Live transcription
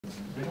As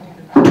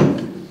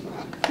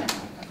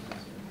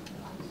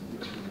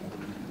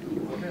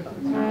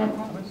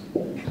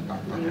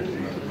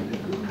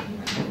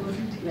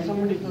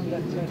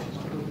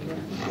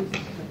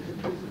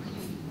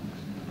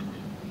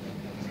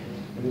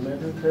a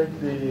matter of fact,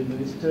 the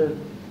minister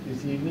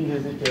this evening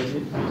has a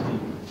cabinet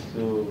meeting,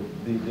 so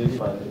the Delhi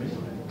Parliament,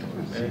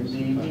 and the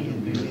evening is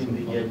busy in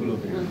the cabinet.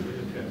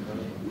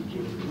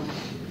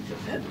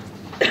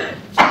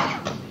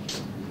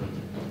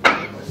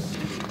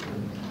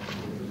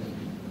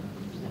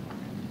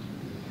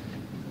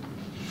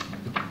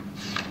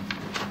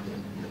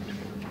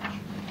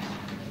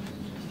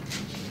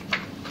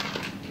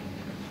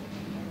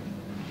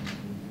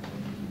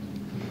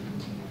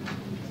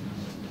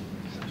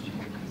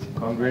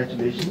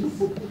 Congratulations.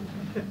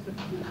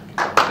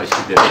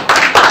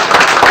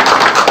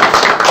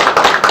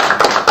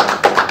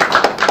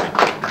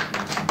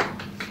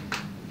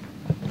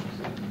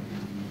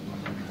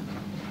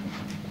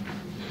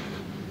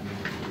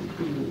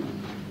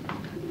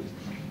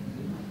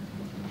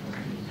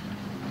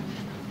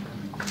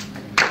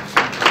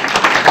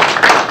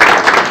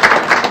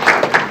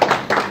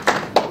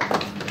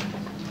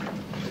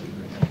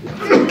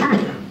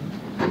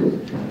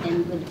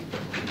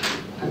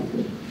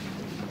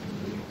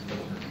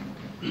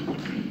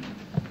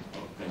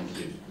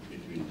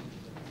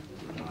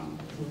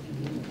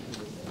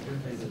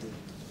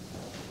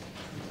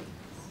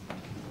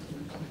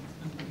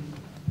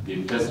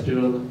 The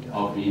Festival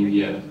of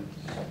India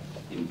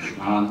in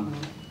Bhutan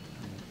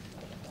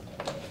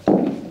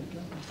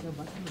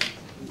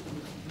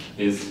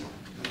is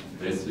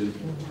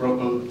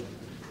reciprocal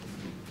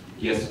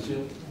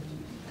gesture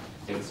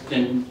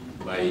extended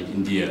by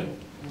India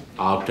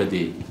after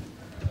the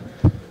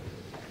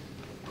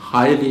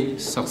highly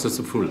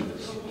successful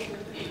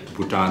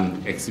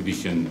Bhutan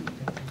exhibition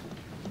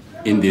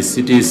in the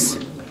cities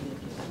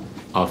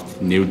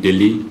of New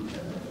Delhi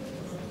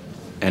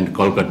and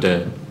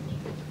Kolkata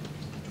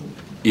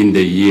in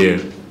the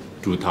year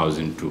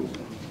 2002.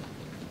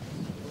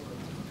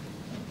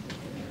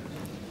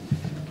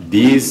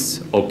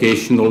 These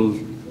occasional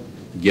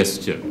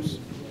gestures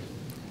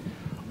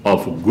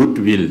of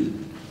goodwill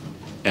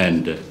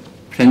and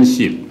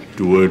friendship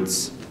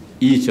towards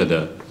each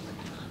other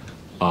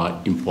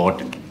are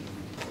important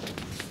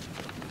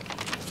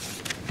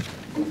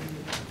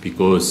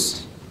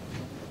because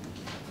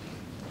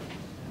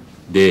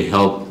they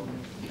help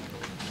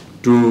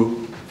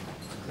to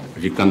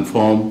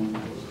reconfirm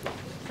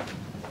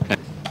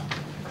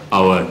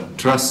our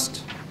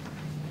trust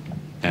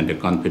and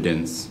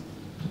confidence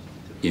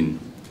in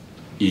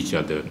each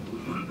other.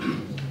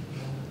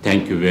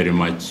 Thank you very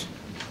much,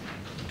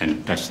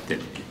 and touch them.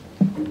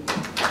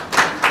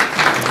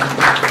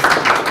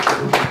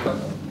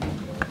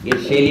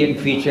 Its salient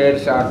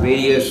features are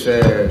various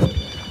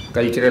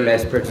cultural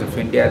aspects of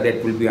India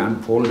that will be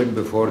unfolded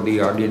before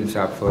the audience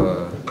of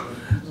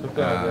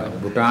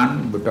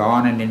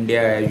Bhutan and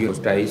India as you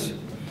ties.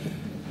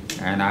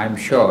 And I am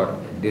sure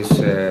this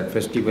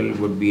festival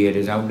would be a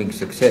resounding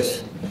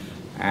success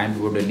and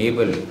would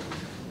enable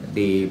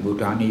the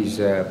Bhutanese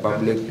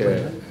public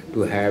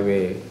to have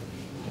a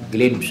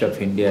glimpse of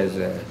India's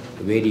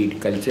varied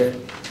culture.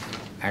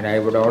 And I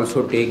would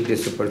also take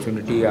this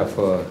opportunity of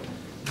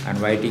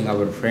inviting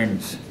our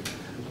friends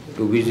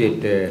to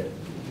visit a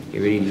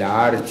very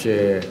large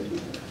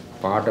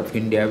part of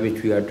India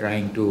which we are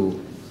trying to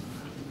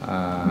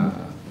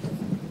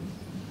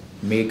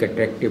make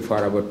attractive for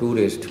our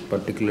tourists,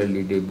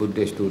 particularly the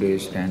Buddhist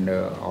tourists and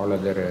all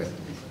other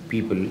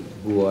people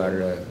who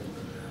are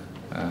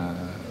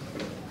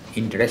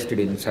interested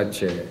in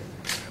such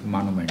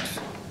monuments.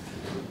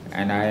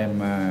 And I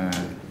am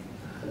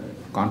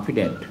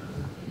confident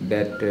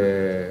that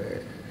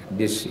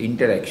this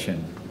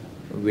interaction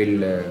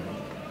will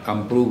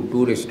improve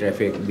tourist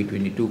traffic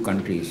between the two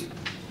countries,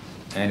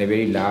 and a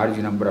very large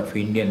number of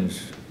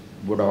Indians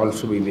would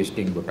also be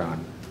visiting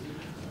Bhutan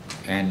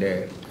and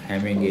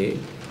having a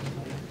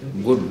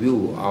good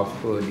view of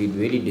the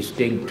very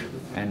distinct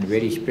and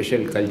very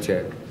special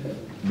culture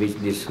which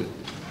this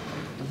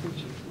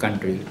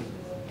country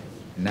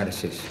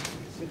nourishes.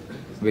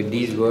 With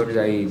these words,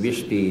 I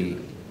wish the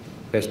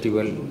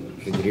festival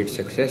a great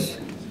success.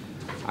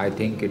 I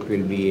think it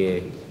will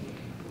be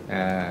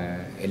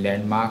a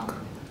landmark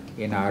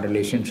in our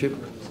relationship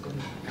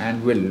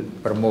and will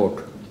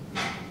promote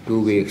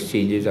two-way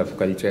exchanges of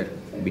culture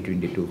between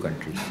the two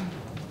countries.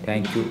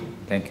 Thank you.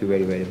 Thank you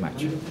very, very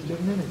much.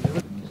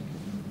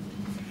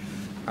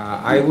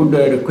 I would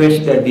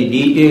request that the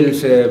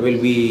details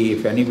will be,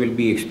 if any, will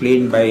be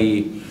explained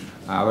by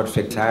our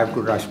secretary. I have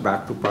to rush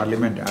back to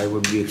Parliament. I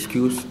would be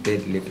excused.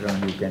 Then later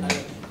on you can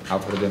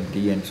offer them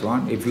tea and so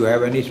on. If you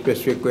have any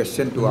specific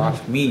question to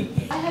ask me.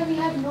 We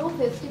have no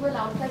festival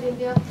outside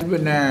India. It's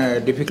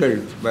been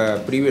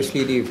difficult.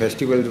 Previously the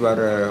festivals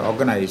were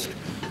organized,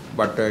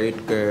 but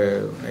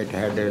it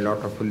had a lot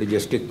of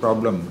logistic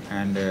problem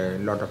and a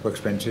lot of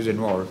expenses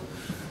involved.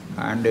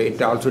 And it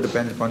also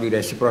depends upon the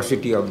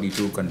reciprocity of the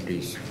two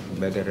countries.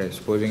 Whether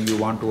supposing you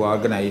want to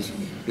organize,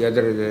 the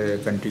other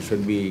country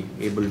should be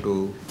able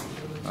to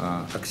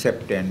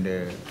accept and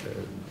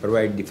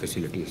provide the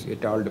facilities.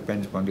 It all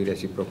depends upon the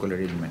reciprocal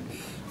arrangement.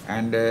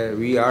 And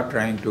we are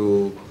trying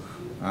to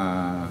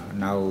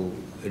now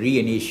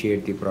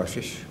reinitiate the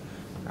process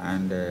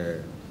and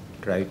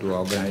try to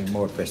organize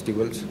more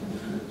festivals.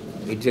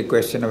 It's a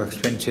question of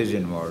expenses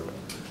involved.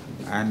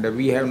 And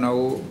we have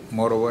now,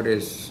 moreover,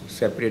 a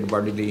separate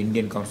body, the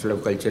Indian Council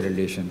of Cultural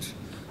Relations.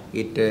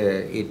 It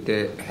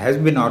has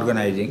been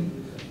organizing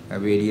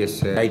various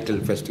title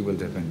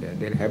festivals of India.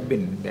 There have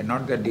been,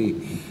 not that the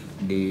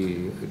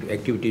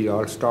activities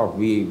all stopped.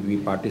 We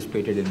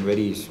participated in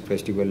various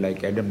festivals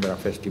like Edinburgh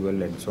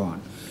Festival and so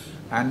on.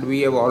 And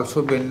we have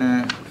also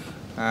been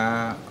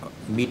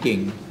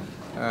meeting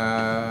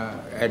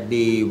at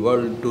the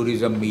World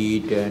Tourism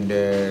Meet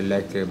and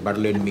like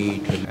Berlin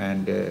Meet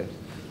and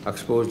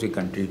expose the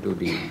country to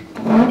the...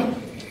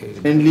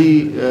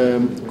 Mainly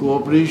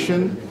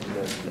cooperation,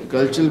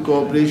 cultural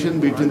cooperation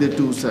between the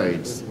two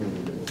sides.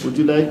 Would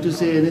you like to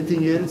say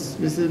anything else,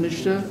 Mrs.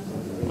 Mishra?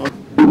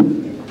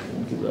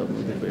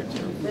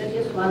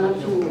 Just one or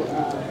two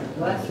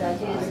words,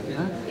 that is,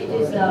 it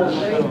is a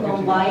very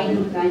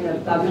combined kind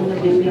of Government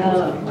of India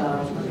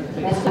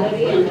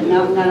festival and the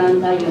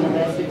Nalanda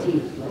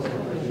University.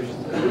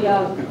 We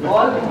have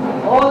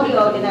all the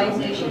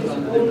organizations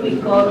whom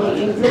we call the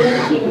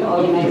implementing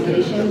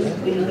organizations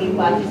will be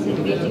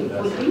participating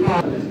fully.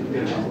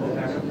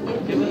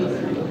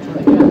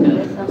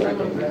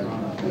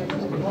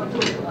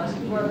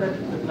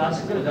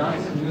 Classical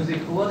dance music,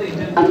 who are the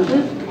Indian?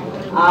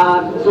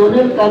 Our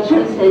Zonal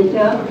Cultural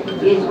Center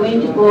is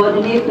going to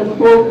coordinate the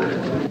folk.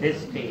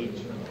 This stage,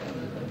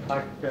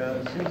 but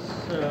since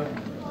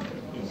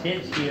it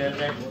says here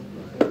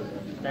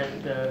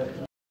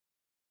that